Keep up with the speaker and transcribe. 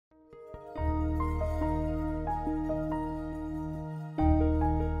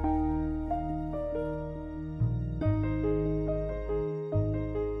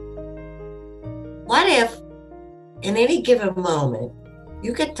in any given moment,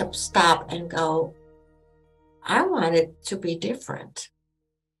 you get to stop and go, I want it to be different.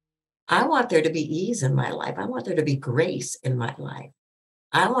 I want there to be ease in my life. I want there to be grace in my life.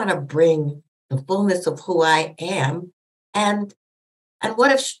 I want to bring the fullness of who I am. And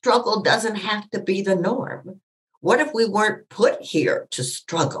what if struggle doesn't have to be the norm? What if we weren't put here to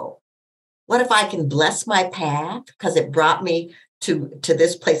struggle? What if I can bless my path because it brought me to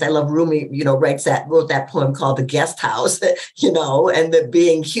this place? I love Rumi, wrote that poem called The Guest House, and that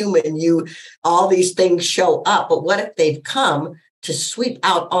being human, all these things show up. But what if they've come to sweep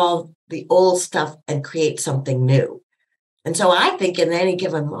out all the old stuff and create something new? And so I think in any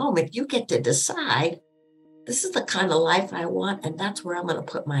given moment, you get to decide, this is the kind of life I want, and that's where I'm going to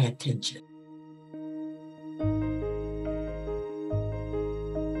put my attention.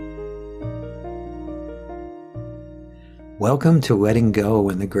 Welcome to Letting Go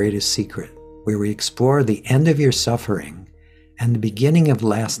and the Greatest Secret, where we explore the end of your suffering and the beginning of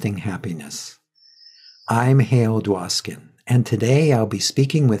lasting happiness. I'm Hale Dwoskin, and today I'll be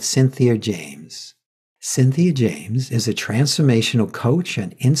speaking with Cynthia James. Cynthia James is a transformational coach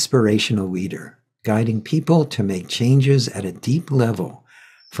and inspirational leader, guiding people to make changes at a deep level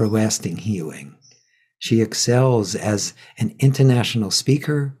for lasting healing. She excels as an international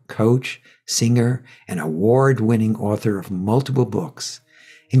speaker, coach, singer, and award-winning author of multiple books,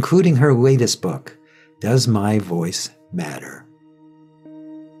 including her latest book, Does My Voice Matter?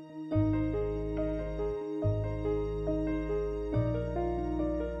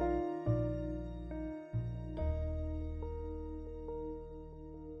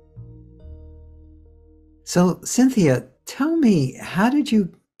 So, Cynthia, tell me, how did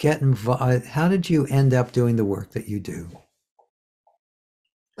you get involved? How did you end up doing the work that you do?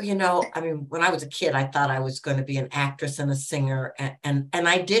 Well, when I was a kid, I thought I was going to be an actress and a singer, and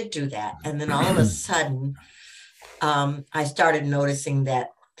I did do that. And then all of a sudden, I started noticing that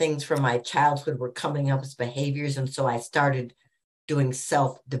things from my childhood were coming up as behaviors. And so I started doing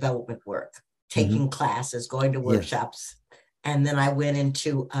self-development work, taking classes, going to workshops. Yes. And then I went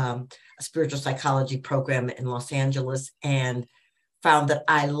into a spiritual psychology program in Los Angeles and found that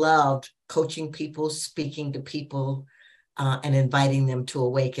I loved coaching people, speaking to people, and inviting them to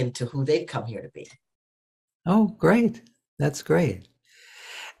awaken to who they've come here to be. Oh, great. That's great.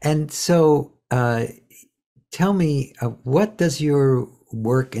 And so tell me, what does your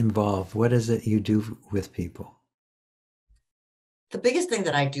work involve? What is it you do with people? The biggest thing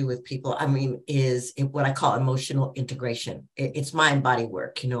that I do with people, is what I call emotional integration. It's mind body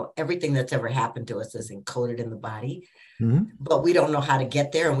work. Everything that's ever happened to us is encoded in the body, but we don't know how to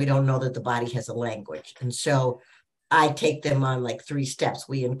get there, and we don't know that the body has a language. And so I take them on like 3 steps.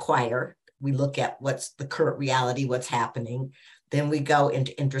 We inquire, we look at what's the current reality, what's happening. Then we go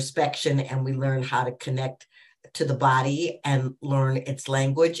into introspection and we learn how to connect to the body and learn its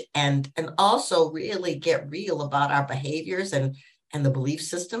language, and also really get real about our behaviors and the belief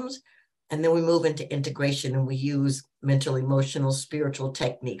systems. And then we move into integration, and we use mental, emotional, spiritual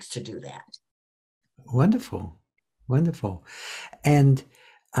techniques to do that. Wonderful. Wonderful. And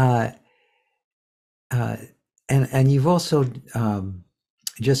you've also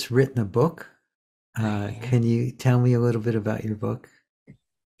just written a book. Can you tell me a little bit about your book?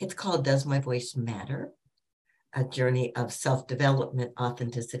 It's called Does My Voice Matter? A journey of self-development,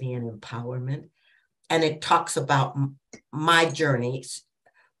 authenticity, and empowerment. And it talks about my journeys,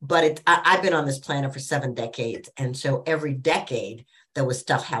 but I've been on this planet for 7 decades. And so every decade, there was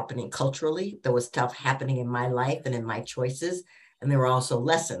stuff happening culturally. There was stuff happening in my life and in my choices. And there were also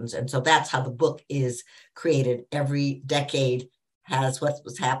lessons. And so that's how the book is created. Every decade has what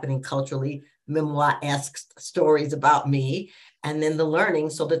was happening culturally, memoir-esque stories about me, and then the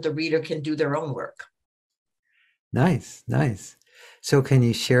learning so that the reader can do their own work. Nice, nice. So can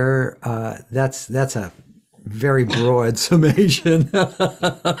you share, that's a very broad summation.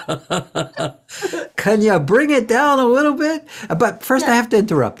 Can you bring it down a little bit? But first, I have to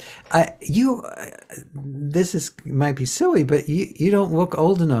interrupt. This might be silly, but you don't look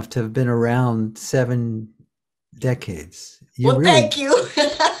old enough to have been around 7 decades. Thank you.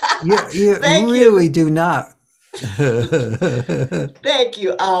 You really do not. Thank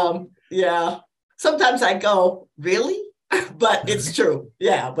you. Yeah. Sometimes I go, really? But it's true.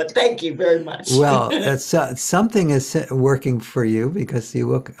 Yeah. But thank you very much. Well, that's something is working for you because you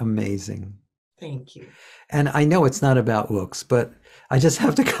look amazing. Thank you. And I know it's not about looks, but I just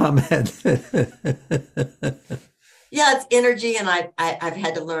have to comment. Yeah, it's energy, and I've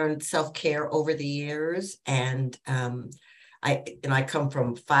had to learn self-care over the years, and I come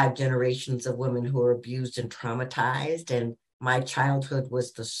from 5 generations of women who were abused and traumatized, and my childhood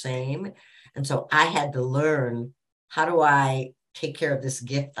was the same, and so I had to learn how do I take care of this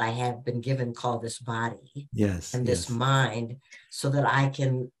gift I have been given called this body Yes, and this yes, mind so that I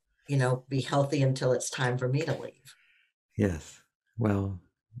can, be healthy until it's time for me to leave. yes. Well,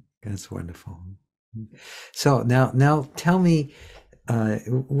 that's wonderful. So now tell me,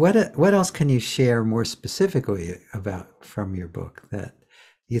 what else can you share more specifically about from your book that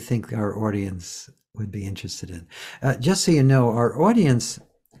you think our audience would be interested in? Just so you know, our audience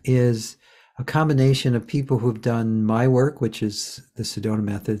is a combination of people who've done my work, which is the Sedona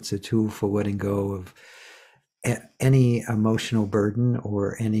method. It's a tool for letting go of any emotional burden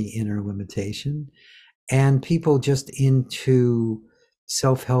or any inner limitation, and people just into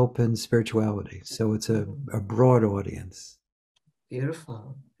self-help and spirituality. So it's a broad audience.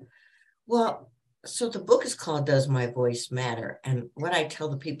 Beautiful. Well, so the book is called Does My Voice Matter? And what I tell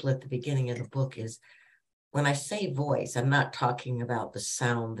the people at the beginning of the book is when I say voice, I'm not talking about the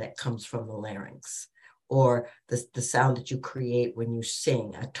sound that comes from the larynx or the sound that you create when you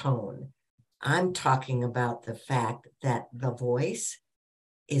sing a tone. I'm talking about the fact that the voice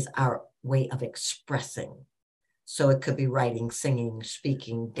is our way of expressing. So it could be writing, singing,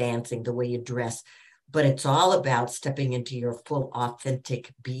 speaking, dancing, the way you dress, but it's all about stepping into your full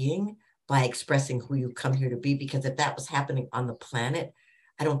authentic being by expressing who you come here to be. Because if that was happening on the planet,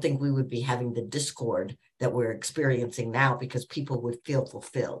 I don't think we would be having the discord that we're experiencing now because people would feel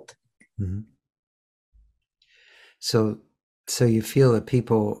fulfilled. Mm-hmm. So you feel that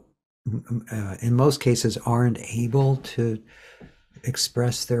people, in most cases, aren't able to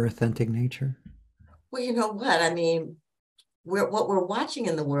express their authentic nature? Well, you know what? I mean, what we're watching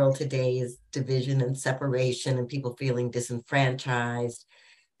in the world today is division and separation and people feeling disenfranchised,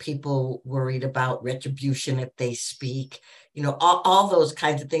 people worried about retribution if they speak, all those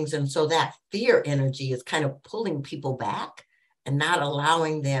kinds of things. And so that fear energy is kind of pulling people back and not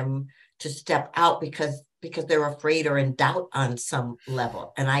allowing them to step out because they're afraid or in doubt on some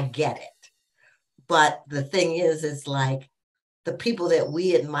level. And I get it. But the thing is like the people that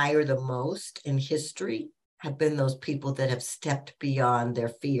we admire the most in history have been those people that have stepped beyond their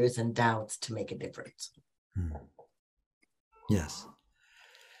fears and doubts to make a difference. Yes.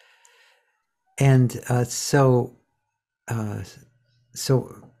 And so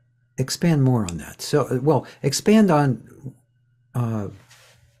expand more on that. So, well, expand on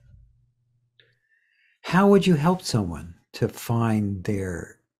how would you help someone to find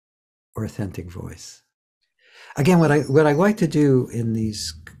their authentic voice? Again, what I like to do in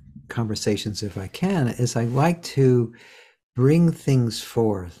these conversations, if I can, is I like to bring things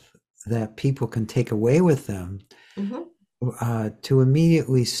forth that people can take away with them, to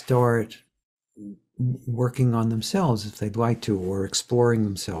immediately start working on themselves if they'd like to, or exploring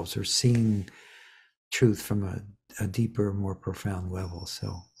themselves, or seeing truth from a deeper, more profound level.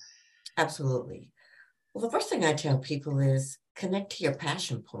 So, absolutely. Well, the first thing I tell people is connect to your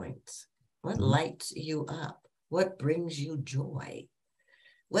passion points. What lights you up? What brings you joy?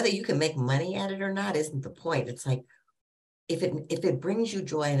 Whether you can make money at it or not isn't the point. It's like, if it brings you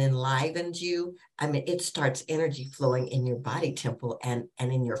joy and enlivens you, I mean, it starts energy flowing in your body temple and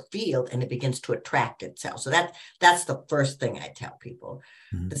in your field, and it begins to attract itself. So that's the first thing I tell people.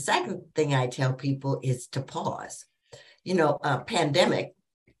 The second thing I tell people is to pause. Pandemic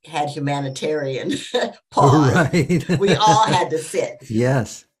had humanitarian pause. right. We all had to sit.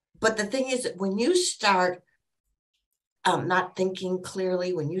 Yes. But the thing is, when you start not thinking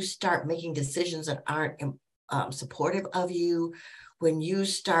clearly, when you start making decisions that aren't supportive of you, when you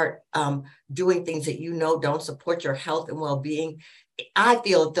start doing things that don't support your health and well-being, I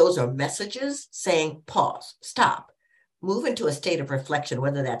feel those are messages saying pause, stop, move into a state of reflection,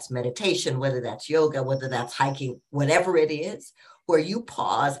 whether that's meditation, whether that's yoga, whether that's hiking, whatever it is, where you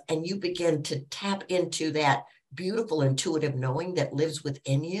pause and you begin to tap into that beautiful intuitive knowing that lives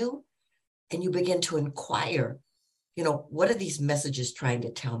within you, and you begin to inquire, what are these messages trying to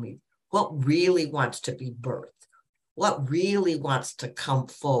tell me? What really wants to be birthed? What really wants to come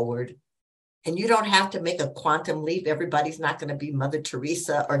forward? And you don't have to make a quantum leap. Everybody's not going to be Mother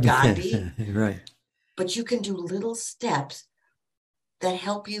Teresa or Gandhi. Right. But you can do little steps that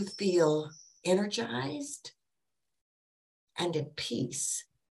help you feel energized and at peace,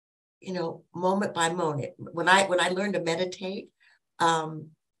 moment by moment. When I learned to meditate,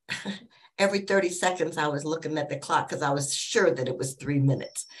 every 30 seconds I was looking at the clock because I was sure that it was 3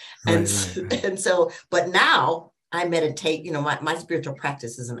 minutes. Right. And so, but now I meditate, my spiritual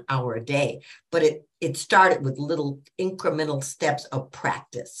practice is an hour a day, but it started with little incremental steps of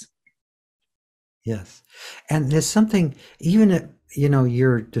practice. Yes. And there's something, even,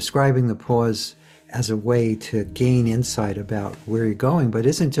 you're describing the pause as a way to gain insight about where you're going, but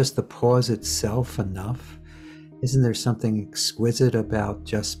isn't just the pause itself enough Isn't there something exquisite about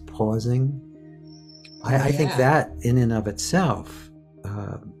just pausing? Oh, I think yeah. that in and of itself,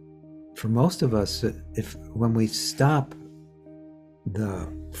 uh, for most of us, if when we stop the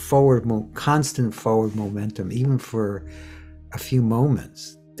constant forward momentum, even for a few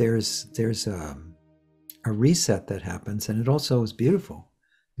moments, there's a reset that happens, and it also is beautiful.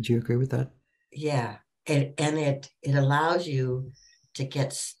 Would you agree with that? Yeah. And it allows you to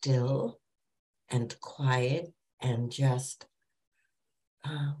get still and quiet and just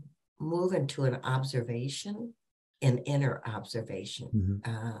um, move into an observation, an inner observation.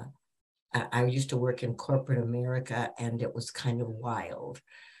 Mm-hmm. I used to work in corporate America, and it was kind of wild.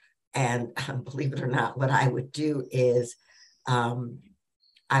 And believe it or not, what I would do is um,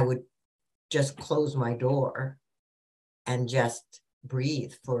 I would just close my door and just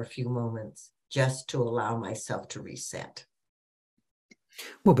breathe for a few moments just to allow myself to reset.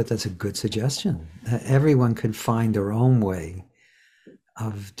 Well, but that's a good suggestion. Everyone could find their own way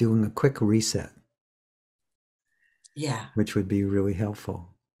of doing a quick reset, Yeah. which would be really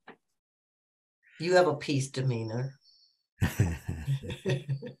helpful. You have a peace demeanor.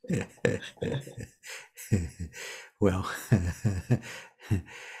 Well,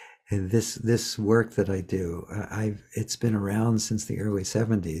 this work that I do, it's been around since the early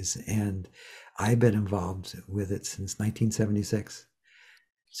 70s, and I've been involved with it since 1976.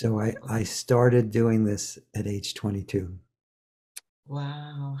 So I started doing this at age 22.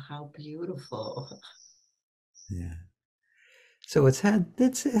 Wow, how beautiful. Yeah. So it's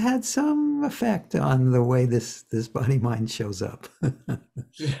had some effect on the way this body mind shows up.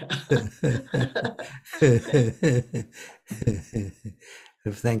 Yeah.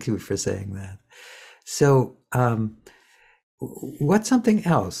 Thank you for saying that. So, what's something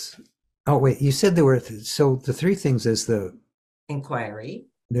else? Oh, wait, you said there were so the three things is Inquiry.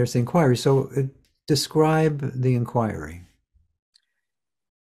 there's the inquiry. So, describe the inquiry.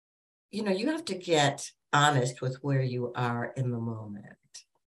 You have to get honest with where you are in the moment.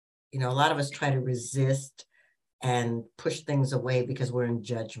 A lot of us try to resist and push things away because we're in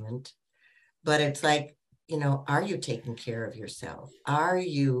judgment. But it's like, are you taking care of yourself? Are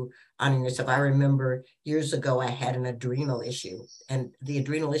you honoring yourself? I remember years ago, I had an adrenal issue, and the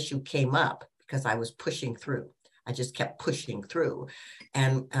adrenal issue came up because I was pushing through. I just kept pushing through.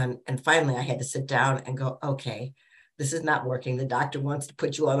 And finally, I had to sit down and go, okay, this is not working. The doctor wants to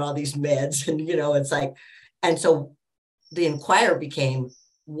put you on all these meds. And, it's like, and so the inquiry became,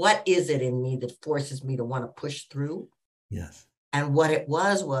 what is it in me that forces me to want to push through? Yes. And what it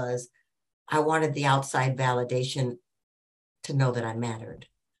was I wanted the outside validation to know that I mattered.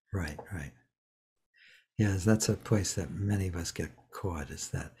 Right. Right. Yes, that's a place that many of us get caught, is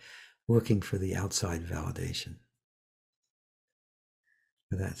that looking for the outside validation.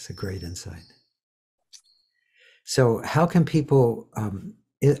 That's a great insight. So, how can people?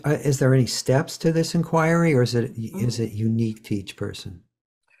 Is there any steps to this inquiry, or is it unique to each person?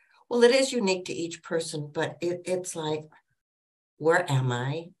 Well, it is unique to each person, but it's like, where am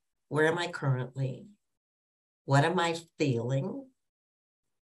I? Where am I currently? What am I feeling?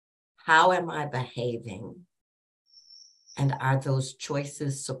 How am I behaving? And are those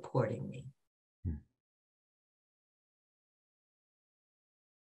choices supporting me?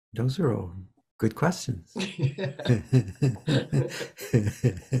 Those are all good questions.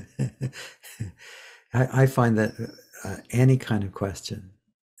 I find that any kind of question,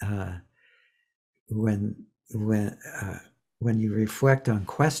 uh, when when when you reflect on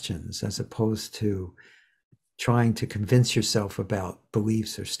questions as opposed to trying to convince yourself about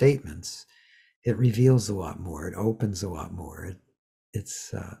beliefs or statements, it reveals a lot more. It opens a lot more.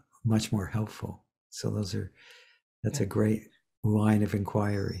 It's much more helpful. So that's a great line of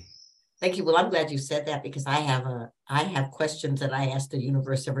inquiry. Thank you. Well, I'm glad you said that, because I have questions that I ask the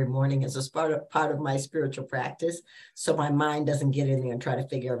universe every morning as a part of my spiritual practice, so my mind doesn't get in there and try to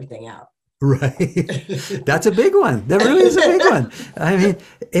figure everything out. Right. That's a big one. That really is a big one. I mean,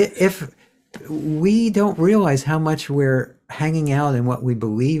 if we don't realize how much we're hanging out in what we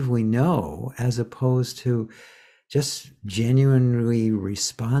believe we know, as opposed to just genuinely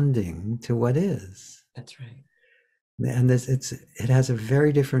responding to what is. That's right. And it has a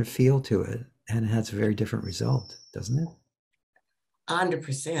very different feel to it, and it has a very different result, doesn't it?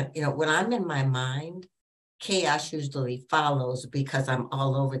 100%. When I'm in my mind, chaos usually follows because I'm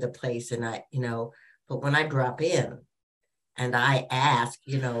all over the place. But when I drop in and I ask,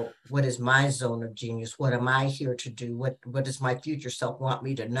 what is my zone of genius? What am I here to do? What does my future self want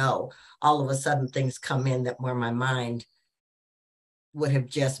me to know? All of a sudden things come in that where my mind would have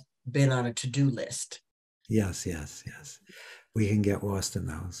just been on a to-do list. Yes, yes, yes. We can get lost in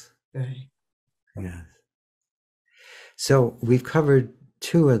those. Right. Yes. So we've covered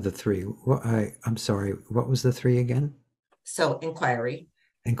two of the three. I'm sorry, what was the three again? So inquiry,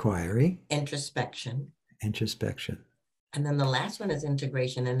 Inquiry, introspection, introspection. and then the last one is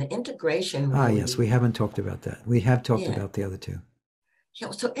integration. And the integration Ah, yes, we really, haven't talked about that. We have talked yeah. about the other two. Yeah,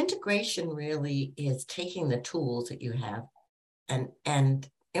 so integration really is taking the tools that you have and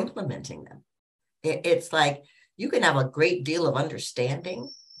implementing them. It's like you can have a great deal of understanding,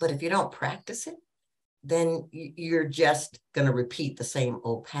 but if you don't practice it, then you're just going to repeat the same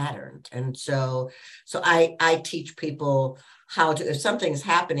old pattern. And so I teach people how to, if something's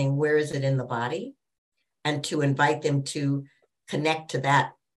happening, where is it in the body, and to invite them to connect to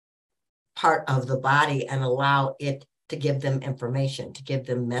that part of the body and allow it to give them information, to give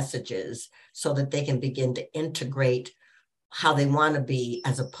them messages so that they can begin to integrate how they want to be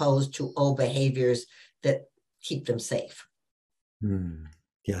as opposed to old behaviors that keep them safe.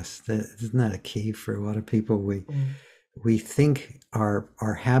 Yes, isn't that a key for a lot of people? Mm, We think our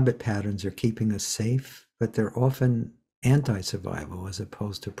habit patterns are keeping us safe, but they're often anti-survival as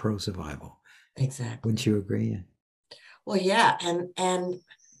opposed to pro-survival. Wouldn't exactly. you agree? Well, yeah, and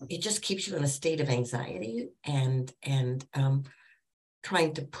it just keeps you in a state of anxiety and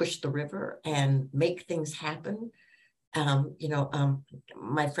trying to push the river and make things happen.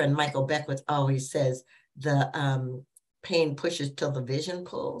 My friend Michael Beckwith always says the pain pushes till the vision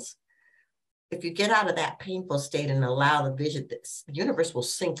pulls. If you get out of that painful state and allow the vision, the universe will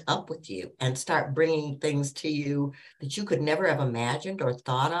sync up with you and start bringing things to you that you could never have imagined or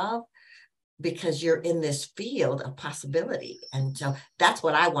thought of because you're in this field of possibility. And so that's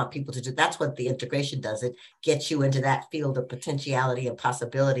what I want people to do. That's what the integration does. It gets you into that field of potentiality and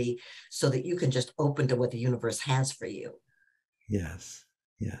possibility so that you can just open to what the universe has for you. Yes,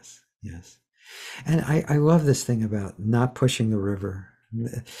 yes, yes. And I love this thing about not pushing the river.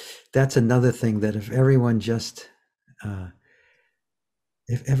 That's another thing that uh,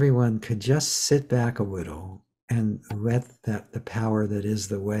 if everyone could just sit back a little and let the power that is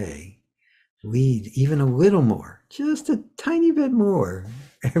the way lead even a little more, just a tiny bit more,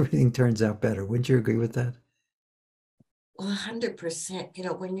 everything turns out better. Wouldn't you agree with that? Well,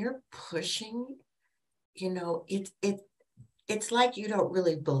 100%, when you're pushing, it's like you don't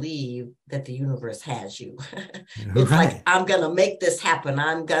really believe that the universe has you. It's like, Right. I'm going to make this happen.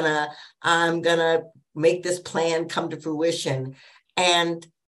 I'm going to make this plan come to fruition. And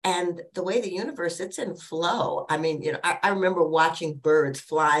and the way the universe, it's in flow. I mean, I remember watching birds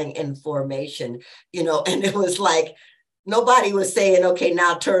flying in formation, and it was like nobody was saying, okay,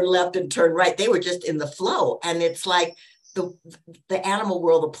 now turn left and turn right. They were just in the flow. And it's like the the animal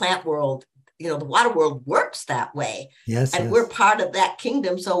world, the plant world, the water world works that way. Yes, And we're yes. part of that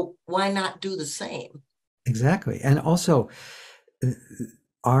kingdom. So why not do the same? Exactly. And also, uh,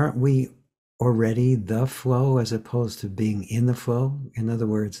 aren't we already the flow as opposed to being in the flow? In other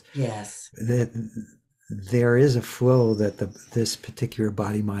words, Yes. that there is a flow that this particular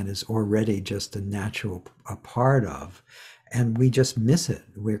body mind is already just a natural a part of, and we just miss it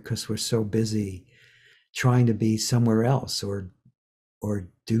because we're so busy trying to be somewhere else or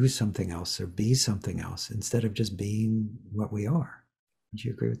do something else or be something else instead of just being what we are. Would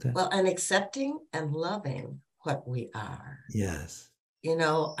you agree with that? Well, and accepting and loving what we are. Yes.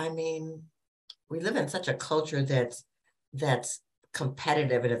 I mean, we live in such a culture that's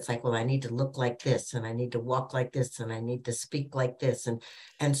competitive, and it's like, well, I need to look like this and I need to walk like this and I need to speak like this,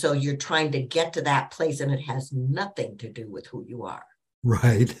 and so you're trying to get to that place and it has nothing to do with who you are.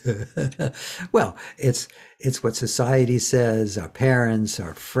 Right. Well, it's what society says, our parents,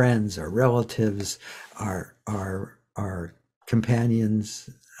 our friends, our relatives, our companions.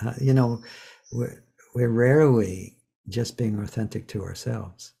 We're, we're rarely just being authentic to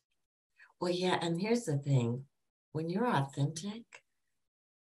ourselves. Well, yeah, and here's the thing. When you're authentic,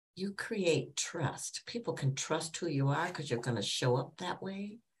 you create trust. People can trust who you are because you're going to show up that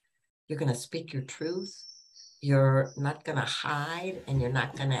way. You're going to speak your truth. You're not going to hide, and you're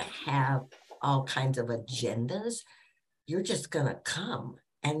not going to have all kinds of agendas. You're just going to come.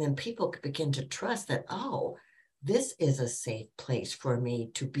 And then people begin to trust that, oh, this is a safe place for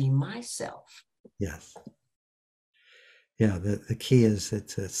me to be myself. Yes. Yeah. The key is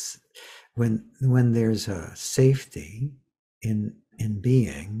it's when there's a safety in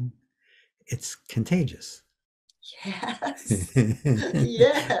being, it's contagious. Yes.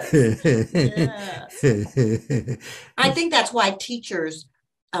 Yes. Yes. I think that's why teachers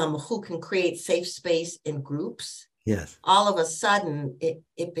who can create safe space in groups, Yes. all of a sudden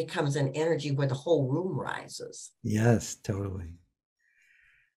it becomes an energy where the whole room rises. Yes, totally.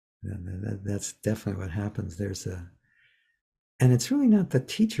 That's definitely what happens. And it's really not the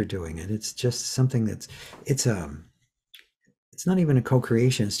teacher doing it. It's just something it's it's not even a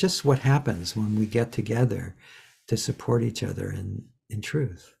co-creation. It's just what happens when we get together to support each other in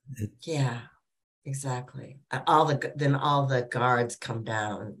truth. Yeah, exactly. Then all the guards come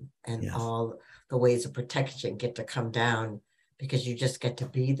down, and Yes. all the ways of protection get to come down because you just get to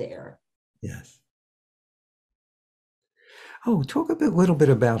be there. Yes. Oh, talk little bit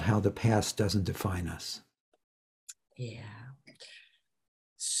about how the past doesn't define us. Yeah.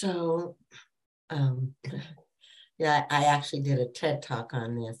 So, um, yeah, I actually did a TED talk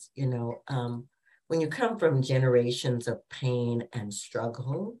on this. When you come from generations of pain and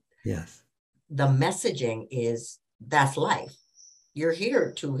struggle, Yes. the messaging is that's life. You're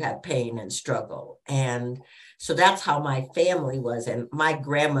here to have pain and struggle. And so that's how my family was. And my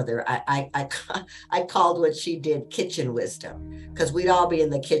grandmother, I called what she did kitchen wisdom, because we'd all be in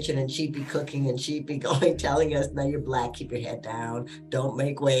the kitchen and she'd be cooking and she'd be going, telling us, no, you're Black, keep your head down, don't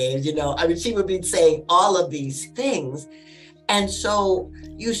make waves. I mean, she would be saying all of these things. And so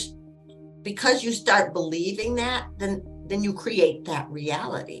because you start believing that, then you create that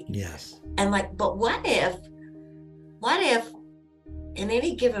reality. Yes. And but what if in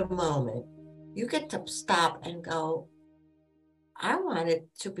any given moment, you get to stop and go, I want it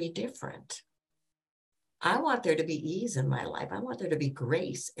to be different. I want there to be ease in my life. I want there to be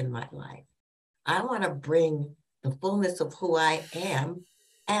grace in my life. I want to bring the fullness of who I am.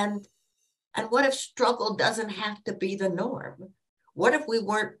 And what if struggle doesn't have to be the norm? What if we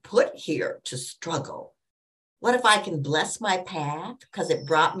weren't put here to struggle? What if I can bless my path because it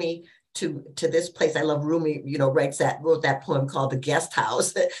brought me to this place? I love Rumi, wrote that poem called The Guest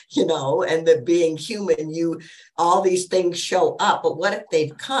House, and the being human, all these things show up. But what if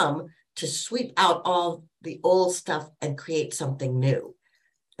they've come to sweep out all the old stuff and create something new?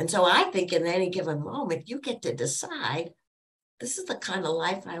 And so I think in any given moment, you get to decide, this is the kind of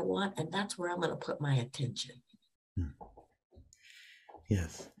life I want, and that's where I'm going to put my attention.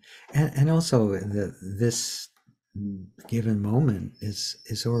 Yes. And also this given moment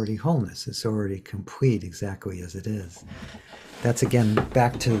is already wholeness. It's already complete exactly as it is. That's again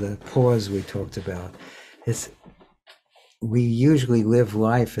back to the pause we talked about. We usually live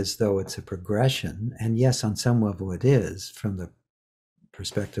life as though it's a progression, and yes, on some level it is from the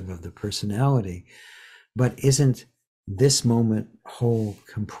perspective of the personality, but isn't this moment whole,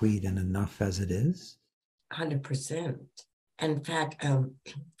 complete, and enough as it is? 100%. In fact,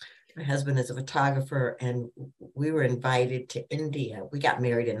 my husband is a photographer, and we were invited to India. We got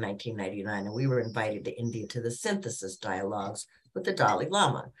married in 1999, and we were invited to India to the synthesis dialogues with the Dalai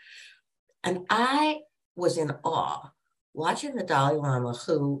Lama. And I was in awe watching the Dalai Lama,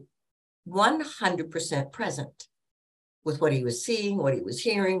 who 100% present with what he was seeing, what he was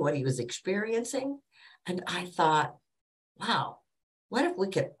hearing, what he was experiencing. And I thought, wow, what if we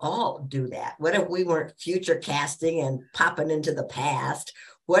could all do that? What if we weren't future casting and popping into the past?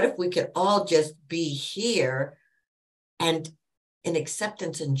 What if we could all just be here and in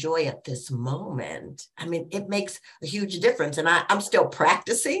acceptance and joy at this moment? I mean, it makes a huge difference. And I'm still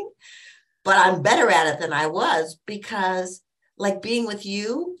practicing, but I'm better at it than I was, because like being with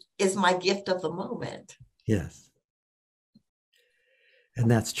you is my gift of the moment. Yes. And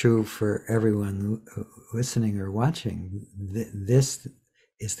that's true for everyone listening or watching. This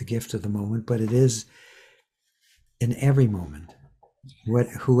is the gift of the moment, but it is in every moment.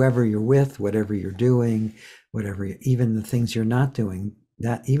 Whoever you're with, whatever you're doing, even the things you're not doing,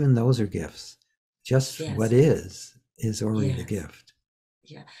 that even those are gifts. Just what is already the gift.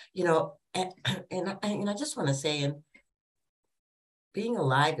 Yeah. And I just want to say, being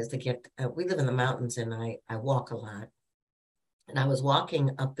alive is the gift. We live in the mountains, and I walk a lot. And I was walking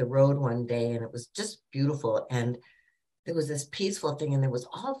up the road one day, and it was just beautiful. And there was this peaceful thing. And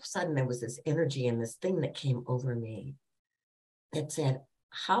all of a sudden, there was this energy and this thing that came over me that said,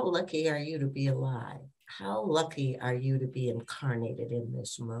 how lucky are you to be alive? How lucky are you to be incarnated in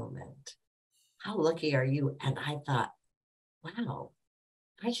this moment? How lucky are you? And I thought, wow,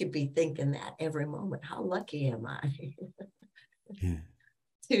 I should be thinking that every moment. How lucky am I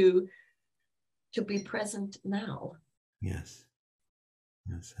to be present now? Yes.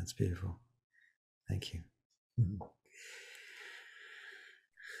 Yes, that's beautiful. Thank you. Mm-hmm.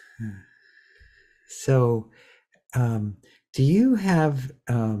 So, do you have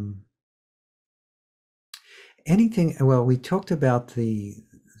anything? Well, we talked about the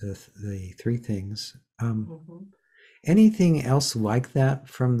three things. Anything else like that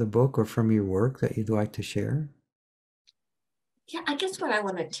from the book or from your work that you'd like to share? Yeah, I guess what I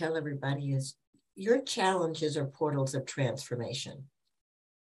want to tell everybody is your challenges are portals of transformation.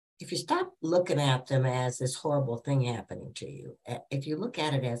 If you stop looking at them as this horrible thing happening to you, if you look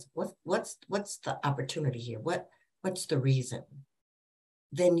at it as what's the opportunity here? What's the reason?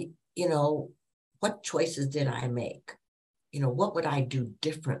 Then, what choices did I make? What would I do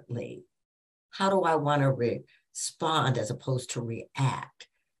differently? How do I want to respond as opposed to react?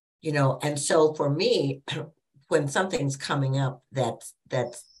 And so for me, when something's coming up that's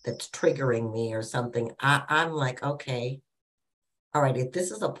triggering me or something, I'm like, okay, all right, if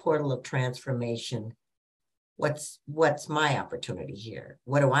this is a portal of transformation, what's my opportunity here?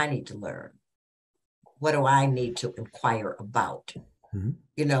 What do I need to learn? What do I need to inquire about?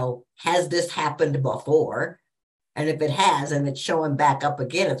 Mm-hmm. Has this happened before? And if it has, and it's showing back up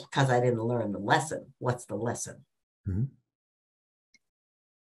again, it's because I didn't learn the lesson. What's the lesson? Mm-hmm.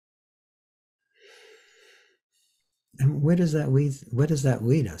 And where does that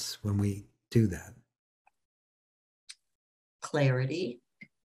lead us when we do that? Clarity,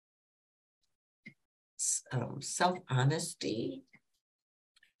 self-honesty,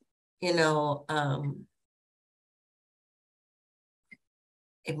 it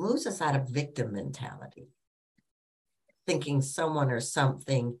moves us out of victim mentality, thinking someone or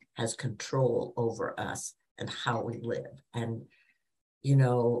something has control over us and how we live. And,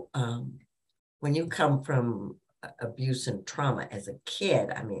 when you come from abuse and trauma as a kid,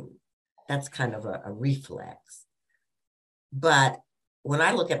 I mean, that's kind of a reflex. But when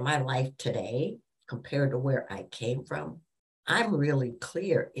I look at my life today compared to where I came from, I'm really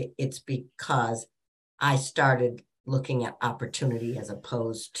clear. It's because I started looking at opportunity as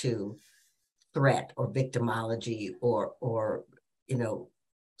opposed to threat or victimology or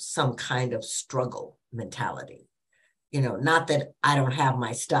some kind of struggle mentality. Not that I don't have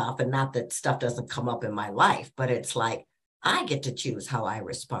my stuff and not that stuff doesn't come up in my life, but it's like I get to choose how I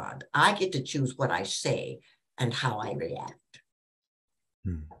respond. I get to choose what I say and how I react.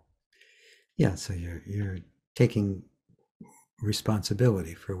 Yeah, so you're taking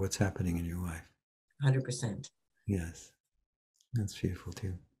responsibility for what's happening in your life. 100%. Yes, that's beautiful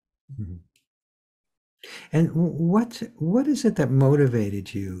too. Mm-hmm. And what is it that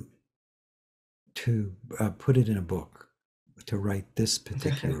motivated you to put it in a book, to write this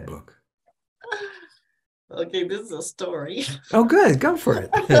particular book? Okay, this is a story. Oh, good. Go for it.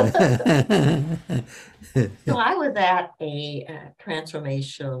 So I was at a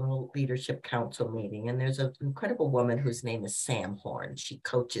transformational leadership council meeting, and there's an incredible woman whose name is Sam Horn. She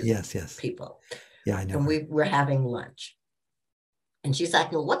coaches yes. people. Yeah, I know. And we were having lunch. And she's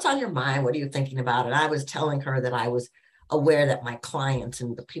like, well, what's on your mind? What are you thinking about? And I was telling her that I was aware that my clients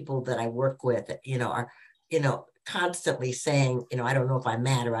and the people that I work with, are, constantly saying, I don't know if I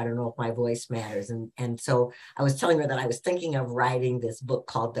matter. I don't know if my voice matters. And so I was telling her that I was thinking of writing this book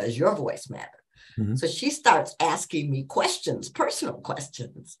called Does Your Voice Matter? Mm-hmm. So she starts asking me questions, personal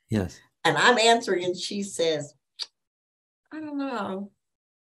questions. Yes. And I'm answering, and she says, I don't know.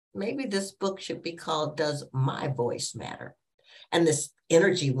 Maybe this book should be called Does My Voice Matter? And this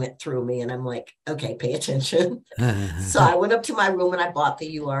energy went through me, and I'm like, okay, pay attention. So I went up to my room and I bought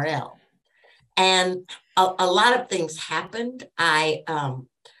the URL. And a lot of things happened.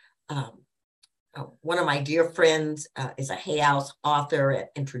 One of my dear friends is a Hay House author,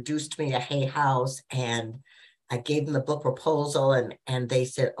 introduced me to Hay House, and I gave them the book proposal, and they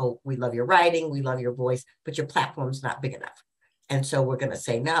said, oh, we love your writing, we love your voice, but your platform's not big enough. And so we're going to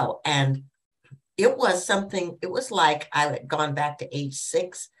say no. And it was like I had gone back to age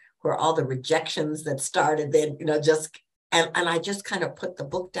 6, where all the rejections that started then, and I just kind of put the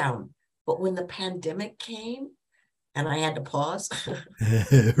book down. But when the pandemic came and I had to pause,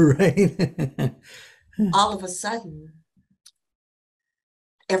 right. all of a sudden,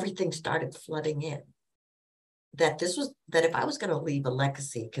 everything started flooding in. That if I was going to leave a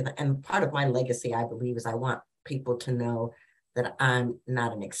legacy, and part of my legacy, I believe, is I want people to know that I'm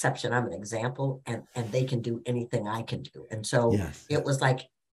not an exception, I'm an example, and they can do anything I can do. And so it was like,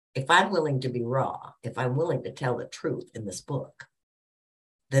 if I'm willing to be raw, if I'm willing to tell the truth in this book,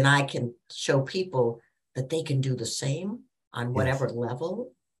 then I can show people that they can do the same on whatever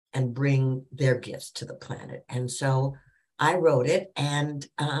level and bring their gifts to the planet. And so I wrote it, and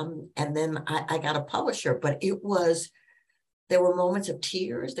then I got a publisher, but there were moments of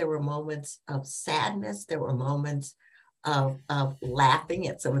tears, there were moments of sadness, there were moments of laughing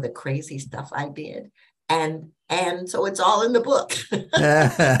at some of the crazy stuff I did. And so it's all in the book.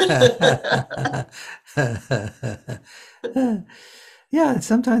 Yeah,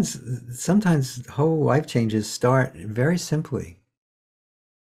 sometimes whole life changes start very simply,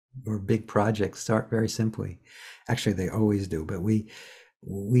 or big projects start very simply. Actually, they always do, but we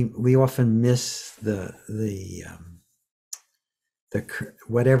often miss the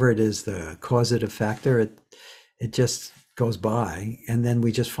whatever it is, the causative factor. It just goes by, and then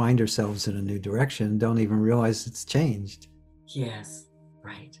we just find ourselves in a new direction and don't even realize it's changed. Yes,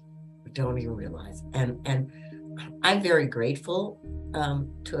 right. We don't even realize. And I'm very grateful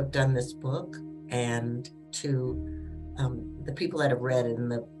to have done this book, and to the people that have read it,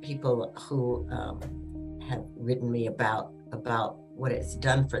 and the people who have written me about what it's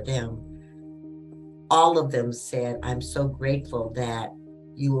done for them. All of them said, I'm so grateful that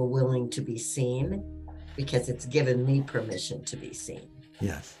you were willing to be seen, because it's given me permission to be seen.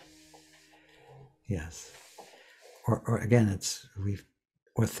 Yes. Yes. Or again,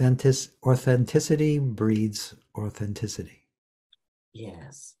 authenticity breeds authenticity.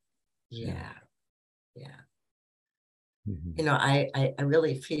 Yes. Yeah. Yeah. Mm-hmm. You know, I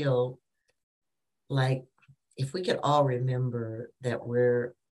really feel like if we could all remember that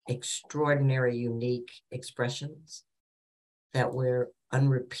we're extraordinary, unique expressions, that we're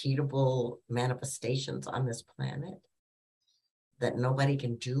unrepeatable manifestations on this planet, that nobody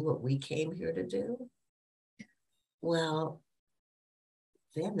can do what we came here to do, well,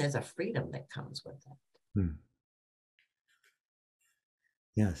 then there's a freedom that comes with it. Hmm.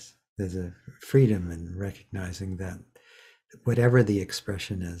 Yes, there's a freedom in recognizing that whatever the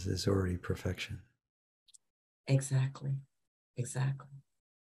expression is already perfection. Exactly. Exactly.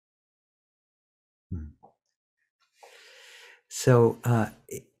 Hmm. So,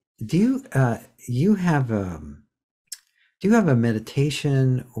 do you have a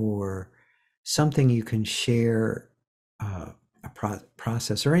meditation or something you can share, a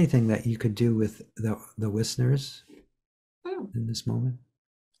process or anything that you could do with the listeners in this moment?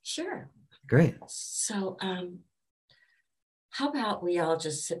 Sure. Great. So, how about we all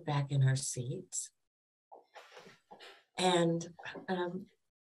just sit back in our seats and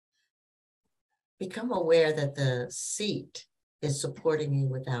become aware that the seat is supporting you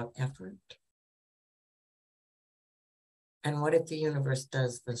without effort? And what if the universe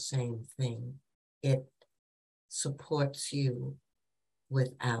does the same thing? It supports you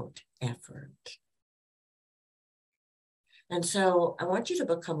without effort. And so I want you to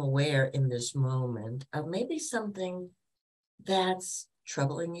become aware in this moment of maybe something that's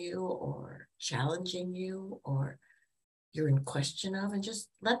troubling you or challenging you, or you're in question of, and just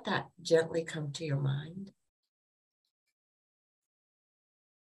let that gently come to your mind.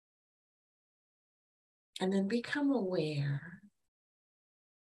 And then become aware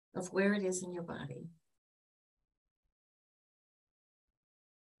of where it is in your body.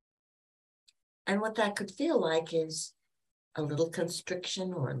 And what that could feel like is a little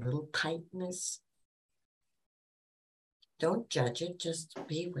constriction or a little tightness. Don't judge it, just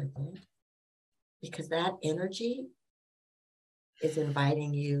be with it. Because that energy is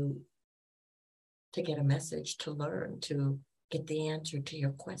inviting you to get a message, to learn, to get the answer to your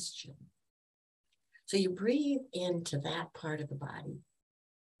question. So you breathe into that part of the body.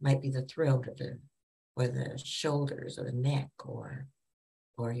 Might be the throat or the shoulders or the neck, or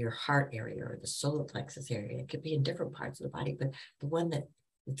your heart area or the solar plexus area. It could be in different parts of the body, but the one that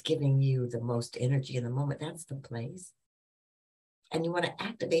is giving you the most energy in the moment, that's the place. And you want to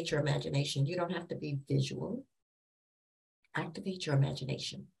activate your imagination. You don't have to be visual. Activate your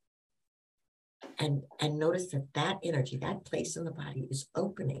imagination. And notice that energy, that place in the body is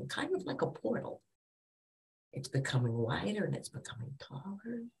opening, kind of like a portal. It's becoming wider and it's becoming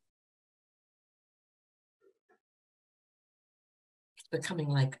taller. It's becoming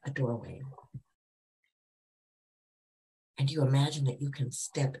like a doorway. And you imagine that you can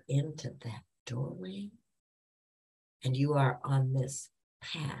step into that doorway and you are on this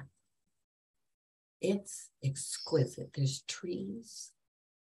path. It's exquisite. There's trees.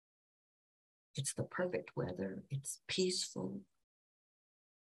 It's the perfect weather. It's peaceful.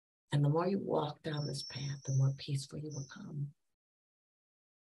 And the more you walk down this path, the more peaceful you become.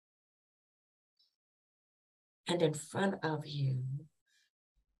 And in front of you,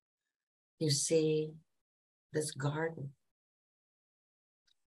 you see this garden.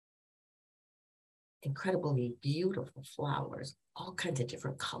 Incredibly beautiful flowers, all kinds of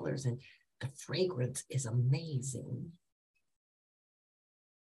different colors, and the fragrance is amazing.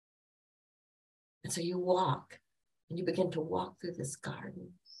 And so you walk, and you begin to walk through this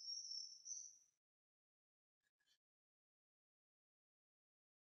garden.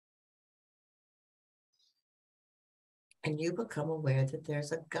 And you become aware that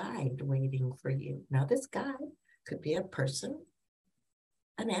there's a guide waiting for you. Now, this guide could be a person,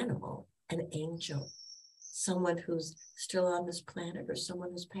 an animal, an angel, someone who's still on this planet, or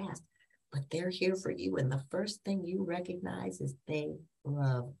someone who's passed. But they're here for you. And the first thing you recognize is they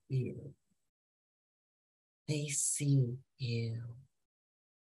love you. They see you.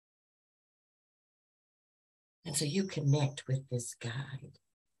 And so you connect with this guide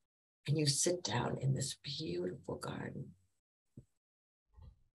and you sit down in this beautiful garden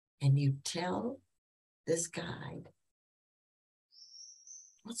and you tell this guide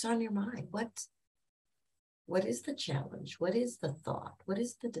what's on your mind. What is the challenge? What is the thought? What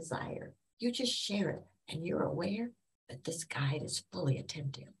is the desire? You just share it and you're aware that this guide is fully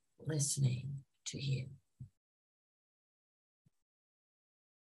attentive, listening to you.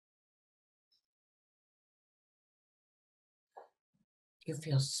 You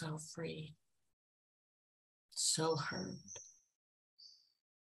feel so free, so heard.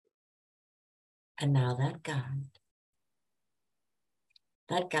 And now that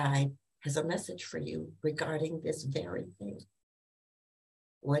guide has a message for you regarding this very thing.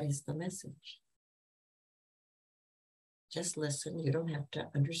 What is the message? Just listen. You don't have to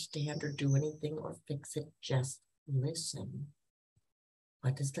understand or do anything or fix it. Just listen.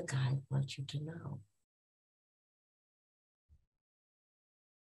 What does the guide want you to know?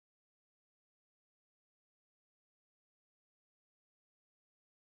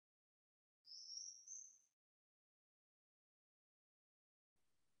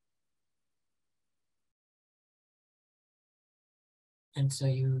 And so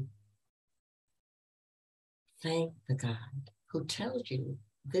you thank the guide who tells you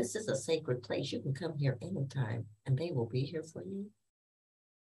this is a sacred place. You can come here anytime and they will be here for you.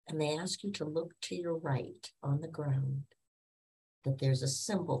 And they ask you to look to your right on the ground, that there's a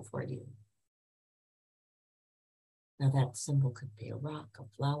symbol for you. Now that symbol could be a rock, a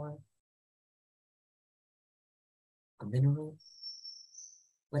flower, a mineral,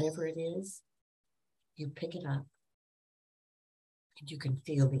 whatever it is, you pick it up and you can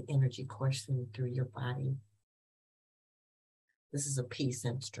feel the energy coursing through your body. This is a peace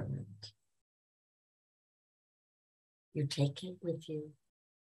instrument. You take it with you,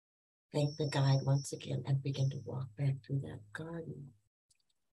 thank the guide once again, and begin to walk back through that garden.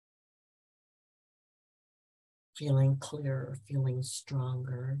 Feeling clearer, feeling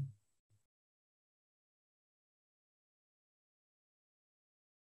stronger.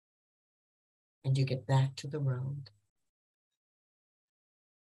 And you get back to the road.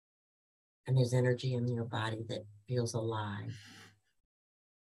 And there's energy in your body that feels alive.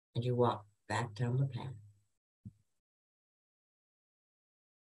 And you walk back down the path.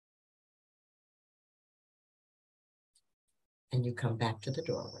 And you come back to the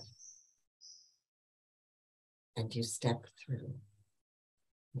doorway. And you step through,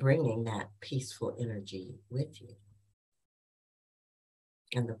 bringing that peaceful energy with you.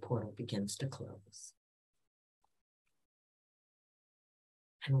 And the portal begins to close.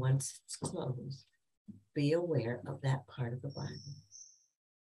 And once it's closed, be aware of that part of the body.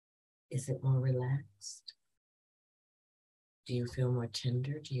 Is it more relaxed? Do you feel more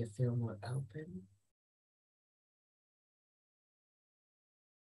tender? Do you feel more open?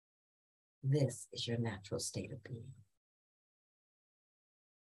 This is your natural state of being.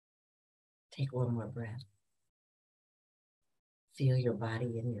 Take one more breath. Feel your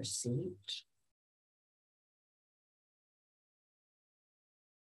body in your seat.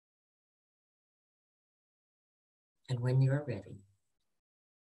 And when you are ready,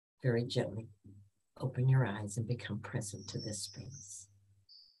 very gently open your eyes and become present to this space.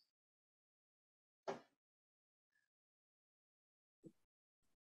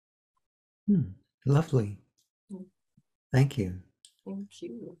 Lovely. Thank you. Thank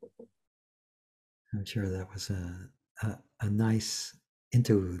you. I'm sure that was a nice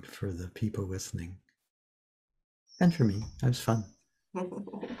interlude for the people listening. And for me, that was fun.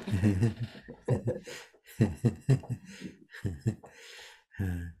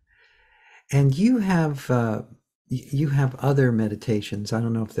 And you have other meditations. I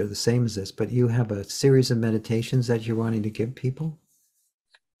don't know if they're the same as this, but you have a series of meditations that you're wanting to give people.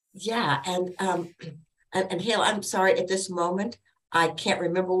 Yeah, and Hale, I'm sorry at this moment. I can't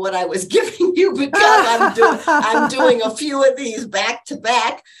remember what I was giving you because I'm doing a few of these back to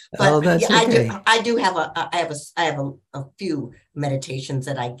back. But that's yeah, okay. I have a few meditations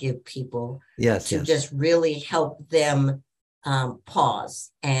that I give people to just really help them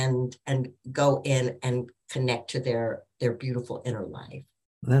pause and go in and connect to their beautiful inner life.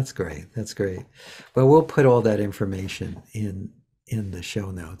 That's great. That's great. Well, we'll put all that information in the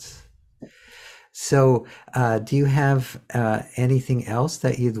show notes. So, do you have anything else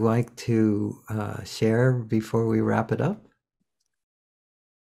that you'd like to share before we wrap it up?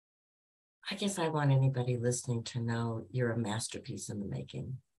 I guess I want anybody listening to know you're a masterpiece in the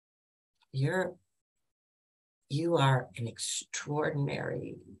making. You are an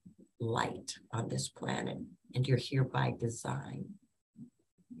extraordinary light on this planet, and you're here by design.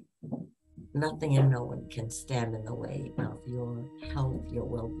 Nothing and no one can stand in the way of your health, your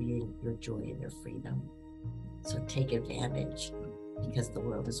well-being, your joy, and your freedom. So take advantage, because the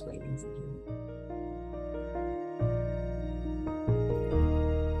world is waiting for you.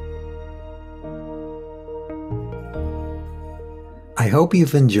 I hope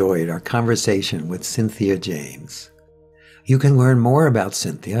you've enjoyed our conversation with Cynthia James. You can learn more about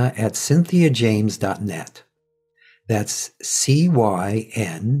Cynthia at cynthiajames.net. That's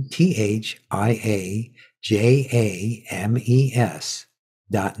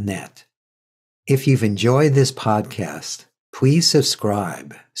CYNTHIAJAMES.net. If you've enjoyed this podcast, please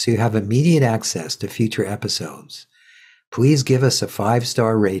subscribe so you have immediate access to future episodes. Please give us a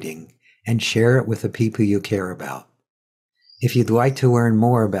 5-star rating and share it with the people you care about. If you'd like to learn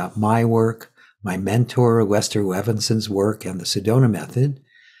more about my work, my mentor Lester Levinson's work, and the Sedona method,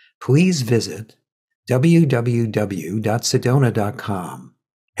 please visit www.sedona.com.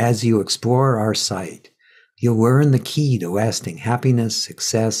 As you explore our site, you'll learn the key to lasting happiness,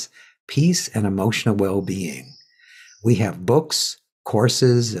 success, peace, and emotional well-being. We have books,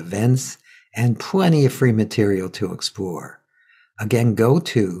 courses, events, and plenty of free material to explore. Again, go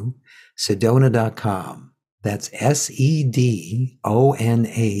to sedona.com. That's SEDONA.com.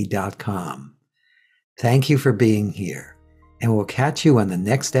 Thank you for being here, and we'll catch you on the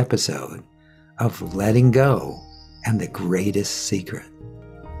next episode of Letting Go and the Greatest Secret.